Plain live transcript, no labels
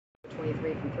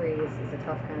23 from three is a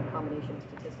tough kind of combination of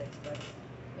statistics. But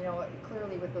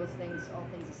clearly with those things, all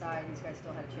things aside, these guys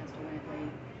still had a chance to win it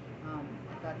late.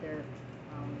 I thought they were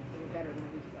better than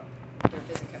a week ago. Their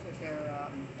physical, with their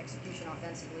execution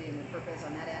offensively and their purpose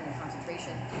on that end and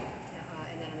concentration,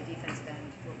 and then on the defensive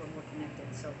end, we're more connected.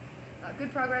 So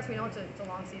good progress. We know it's a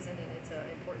long season and it's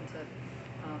important to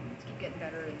keep getting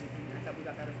better. And I thought we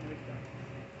got better from a week ago.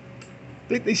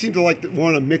 They seem to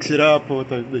want to mix it up with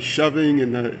the shoving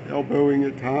and the elbowing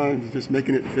at times, just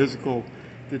making it physical.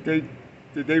 Did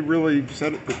they really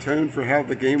set the tone for how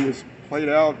the game was played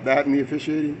out? That and the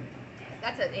officiating.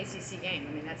 That's an ACC game.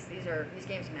 I mean, these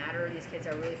games matter. These kids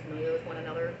are really familiar with one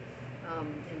another,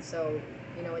 and so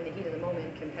in the heat of the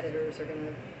moment, competitors are going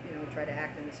to try to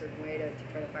act in a certain way to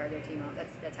try to fire their team out.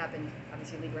 That's happened.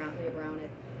 Obviously, Leah Brown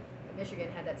at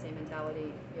Michigan had that same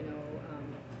mentality.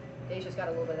 Deja's got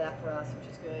a little bit of that for us, which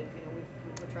is good.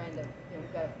 We're trying to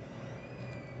we've got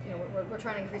we're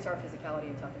trying to increase our physicality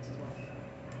and toughness as well.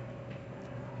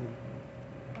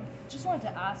 Just wanted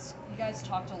to ask, you guys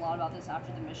talked a lot about this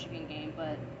after the Michigan game,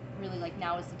 but really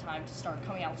now is the time to start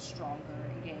coming out stronger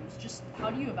in games. Just how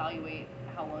do you evaluate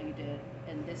how well you did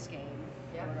in this game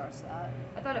in regards to that?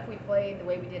 I thought if we played the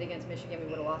way we did against Michigan, we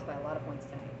would have lost by a lot of points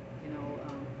tonight.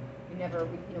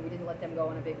 We didn't let them go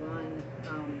on a big run.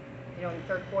 In the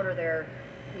third quarter there,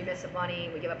 we miss a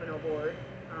bunny, we give up a no board,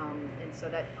 and so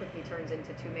that quickly turns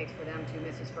into 2 makes for them, 2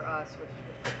 misses for us, which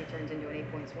quickly turns into an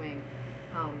 8-point swing.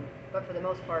 But for the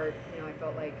most part, I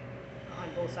felt like on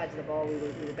both sides of the ball we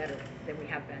were better than we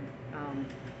have been.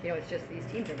 It's just these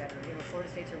teams are better. Florida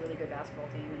State's a really good basketball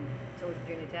team, and so is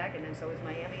Virginia Tech, and then so is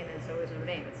Miami, and then so is Notre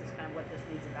Dame. It's just kind of what this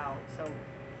league's about. So,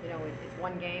 it's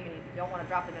one game, and you don't want to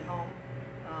drop them at home.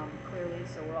 Clearly,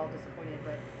 so we're all disappointed.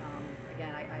 But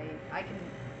again,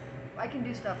 I can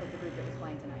do stuff with the group that was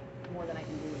playing tonight more than I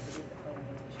can do with the group that played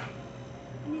against Michigan.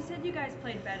 And you said you guys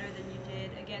played better than you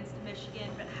did against Michigan,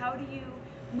 but how do you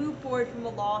move forward from a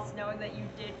loss knowing that you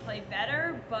did play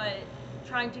better, but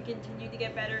trying to continue to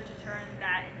get better to turn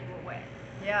that into a win?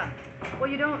 Yeah. Well,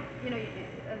 you don't,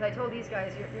 as I told these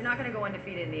guys, you're not going to go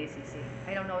undefeated in the ACC.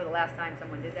 I don't know the last time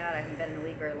someone did that. I haven't been in the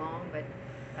league very long, but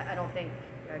I don't think,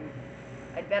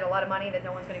 I'd bet a lot of money that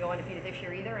no one's going to go undefeated this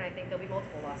year either, and I think there'll be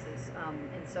multiple losses.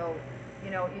 And so,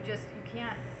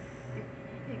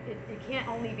 it can't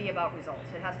only be about results.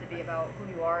 It has to be about who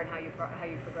you are and how you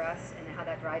progress and how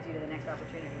that drives you to the next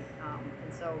opportunity.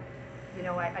 And so,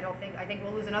 I think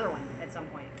we'll lose another one at some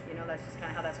point. That's just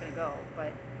kind of how that's going to go.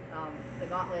 But the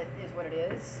gauntlet is what it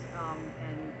is,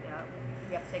 and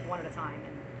we have to take one at a time.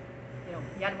 And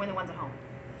you had to win the ones at home.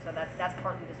 So that's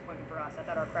part of the disappointment for us. I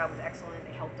thought our crowd was excellent.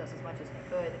 They helped us as much as they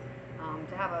could.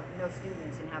 To have no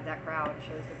students and have that crowd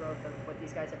shows the growth of what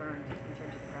these guys have earned in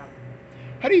terms of the crowd.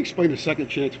 How do you explain the second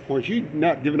chance points? You've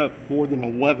not given up more than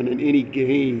 11 in any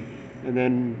game, and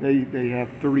then they have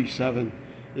 37.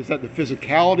 Is that the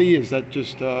physicality? Is that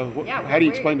just how do you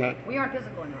explain that? We aren't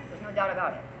physical enough. There's no doubt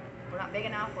about it. We're not big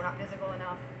enough. We're not physical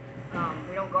enough.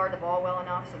 We don't guard the ball well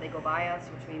enough, so they go by us,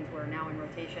 which means we're now in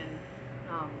rotation.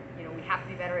 We have to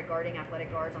be better at guarding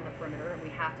athletic guards on the perimeter, and we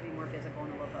have to be more physical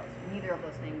in the low post. Neither of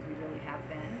those things we really have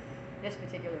been. This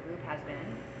particular group has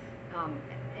been,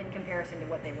 in comparison to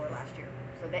what they were last year.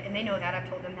 So they know that. I've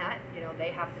told them that.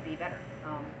 They have to be better.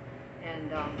 But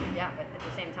at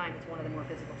the same time, it's one of the more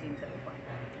physical teams that we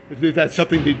play. Is that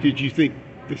something did you think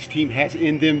this team has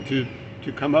in them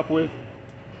to come up with?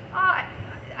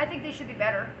 I think they should be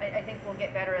better. I think we'll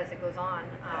get better as it goes on.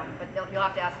 But you'll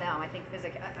have to ask them. I think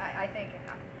I think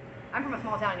I'm from a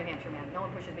small town in New Hampshire, man. No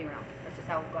one pushes me around. That's just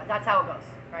how it goes. That's how it goes,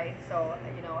 right? So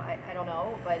I don't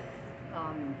know, but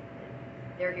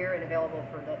they're here and available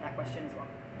for that question as well.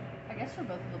 I guess for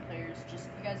both of the players, just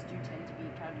you guys do tend to be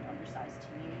kind of an undersized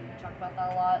team. You talk about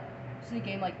that a lot. Just in a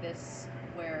game like this,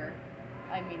 where,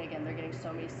 again, they're getting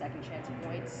so many second chance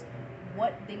points.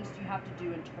 What things do you have to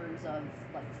do in terms of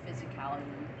physicality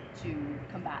to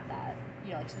combat that?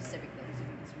 Specific things, if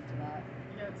you can speak to that.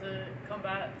 Yeah, to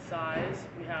combat size,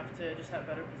 we have to just have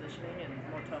better positioning and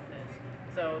more toughness.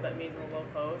 So that means in the low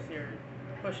post, you're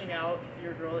pushing out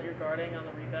your girl that you're guarding on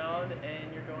the rebound,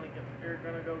 and you're going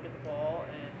to go get the ball,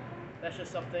 and that's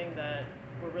just something that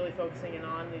we're really focusing in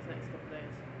on these next couple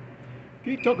days.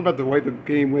 Can you talk about the way the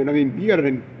game went? You got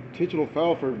an intentional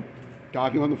foul for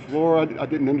diving on the floor. I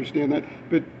didn't understand that,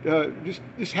 but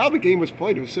just how the game was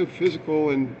played. It was so physical,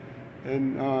 and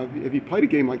have you played a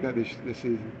game like that this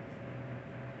season?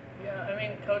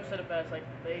 Yeah, Coach said it best.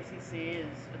 The ACC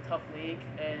is a tough league,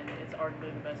 and it's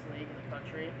arguably the best league in the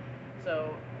country.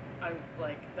 So I'm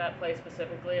that play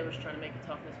specifically. I was trying to make a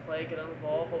toughness play, get on the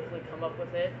ball, hopefully come up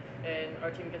with it, and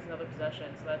our team gets another possession.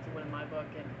 So that's a win in my book.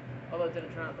 And although it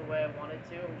didn't turn out the way I wanted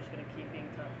to, I'm just going to keep being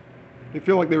tough. You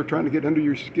feel like they were trying to get under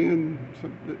your skin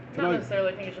Not tonight?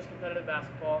 necessarily. I think it's just competitive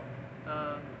basketball.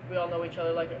 We all know each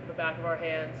other like the back of our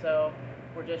hands, so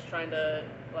we're just trying to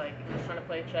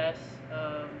play chess,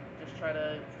 just try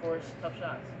to force tough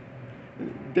shots.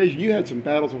 Deja, you had some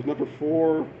battles with number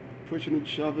 4, pushing and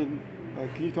shoving.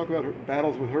 Can you talk about her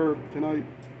battles with her tonight?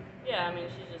 Yeah, I mean,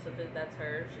 she's just that's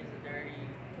her. She's a dirty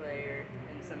player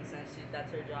in some sense.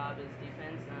 That's her job is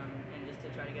defense, and just to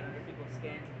try to get under people's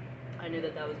skin. I knew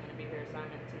that was going to be her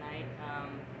assignment tonight.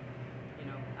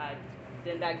 I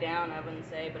didn't back down, I wouldn't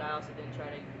say, but I also didn't try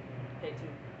to pay too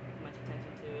much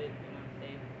attention to it.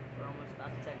 They were almost about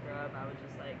to tech her up. I was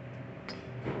just like,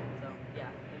 so yeah,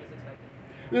 it was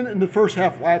expected. In the first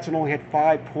half, Latson only had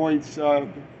 5 points.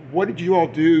 What did you all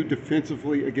do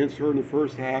defensively against her in the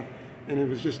first half? And it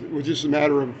was just a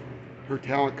matter of her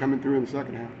talent coming through in the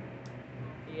second half.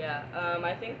 Yeah,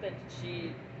 I think that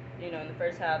she, in the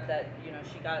first half that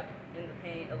she got in the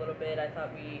paint a little bit. I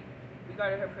thought we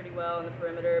guarded her pretty well in the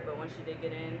perimeter, but once she did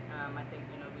get in, I think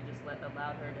we just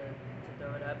allowed her to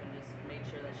throw it up and just made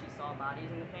sure that she saw bodies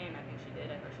in the paint. I think she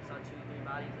did. I thought she saw 2 or 3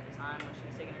 bodies at a time when she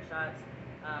was taking her shots.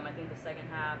 I think the second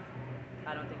half,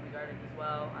 I don't think we guarded as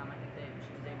well. I think that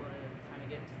she was able to kind of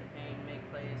get into the paint, make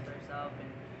plays for herself, and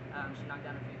she knocked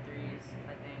down a few threes,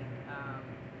 I think.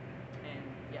 And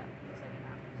yeah, in the second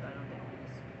half. So I don't think we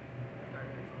just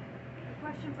guarded her.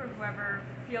 Question for whoever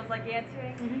feels like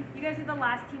answering. Mm-hmm. You guys are the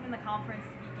last team in the conference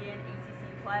to begin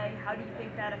ACC play. How do you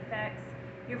think that affects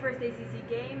your first ACC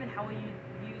game, and how will you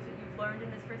use what you've learned in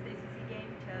this first ACC game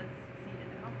to succeed in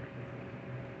the conference?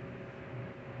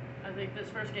 I think this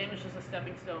first game is just a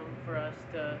stepping stone for us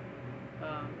to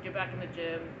get back in the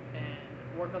gym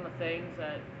and work on the things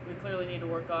that we clearly need to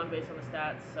work on based on the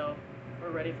stats. So we're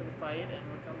ready for the fight and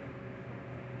we're coming.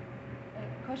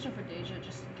 Question for Deja,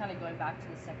 just kind of going back to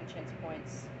the second chance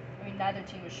points. I mean, neither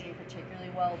team was shooting particularly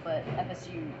well, but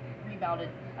FSU rebounded,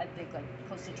 I think, like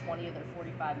close to 20 of their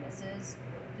 45 misses.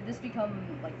 Did this become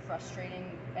like frustrating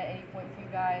at any point for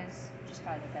you guys, just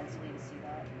kind of defensively to see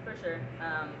that? For sure,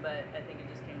 but I think it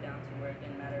just came down to where it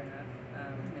didn't matter enough,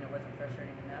 and it wasn't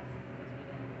frustrating enough because we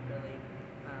didn't really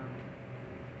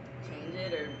change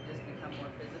it or just become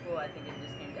more physical. I think it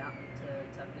just came down to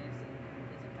toughness and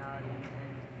physicality,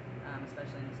 and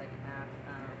especially in the second half,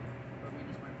 where we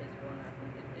just weren't physical enough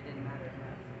and it didn't matter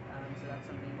enough. So that's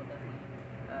something we'll definitely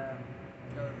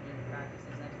go through the practices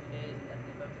next few days and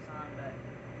definitely focus on. But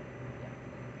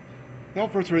yeah. How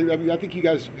frustrating! I mean, I think you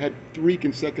guys had 3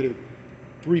 consecutive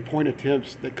 3-point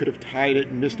attempts that could have tied it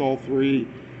and missed all 3,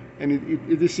 and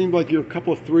it just seemed like you're a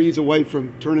couple of threes away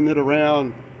from turning it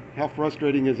around. How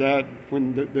frustrating is that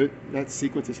when that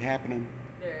sequence is happening?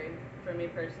 Very. For me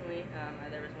personally,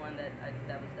 there was one that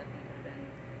that was definitely could have been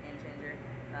game changer,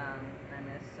 and I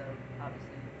missed. So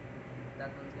obviously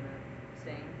that one's gonna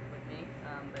sting with me.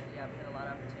 But yeah, we had a lot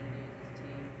of opportunities as a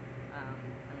team.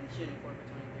 Shooting 4 for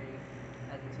 23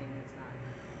 as a team, it's not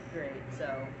great. So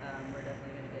we're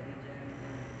definitely gonna get in the gym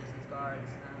and just as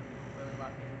guards, really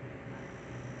lock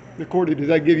in. Courtney, does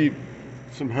that give you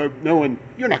some hope, knowing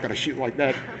you're not going to shoot like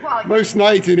that Well, most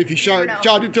nights, and if you shot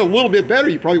it a little bit better,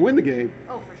 you probably win the game?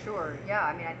 Oh, for sure. Yeah,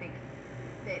 I mean, I think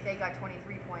they got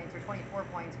 23 points or 24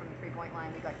 points from the 3-point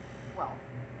line. We got 12,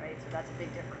 right? So that's a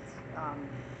big difference.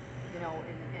 And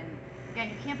again,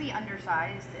 you can't be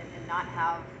undersized and not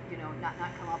have,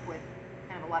 not come up with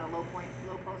kind of a lot of low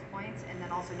post points, and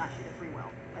then also not shoot a free well.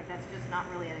 Like, that's just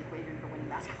not really an equation for winning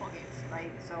basketball games,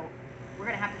 right? So we're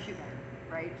going to have to shoot better,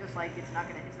 right? Just like it's not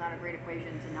a great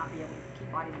equation to not be able to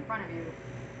keep bodies in front of you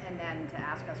and then to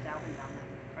ask us to out-rebound them,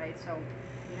 right? So,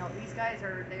 these guys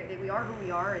we are who we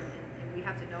are, and we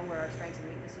have to know where our strengths and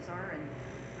weaknesses are, and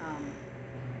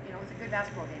it's a good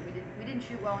basketball game. We didn't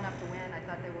shoot well enough to win. I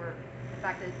thought the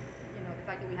fact that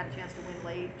we had a chance to win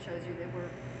late shows you that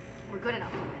we're good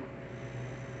enough to win.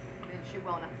 We didn't shoot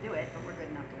well enough to do it, but we're good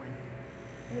enough to win.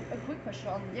 A quick question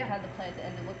on kind of the play at the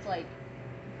end. It looked like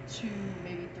 2,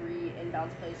 maybe 3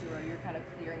 inbounds plays where you're kind of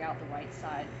clearing out the right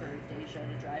side for Deja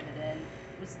to drive it in.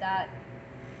 Was that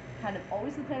kind of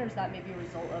always the plan, or was that maybe a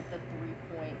result of the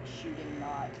 3-point shooting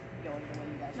not going the way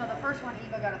you guys No, the wanted? first one,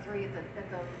 Eva got a 3 at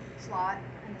the slot,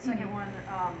 and the second one,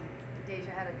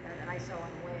 Deja had an ISO on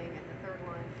the wing, and the third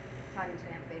one, Toddy was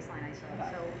going to have a baseline ISO.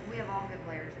 Okay. So we have all good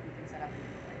players that we can set up in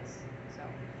different ways. So,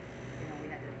 we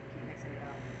had to keep mixing it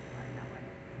up in that way.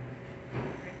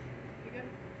 You good?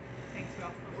 Thanks, Will.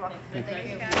 Well, Thank thank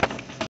you. you.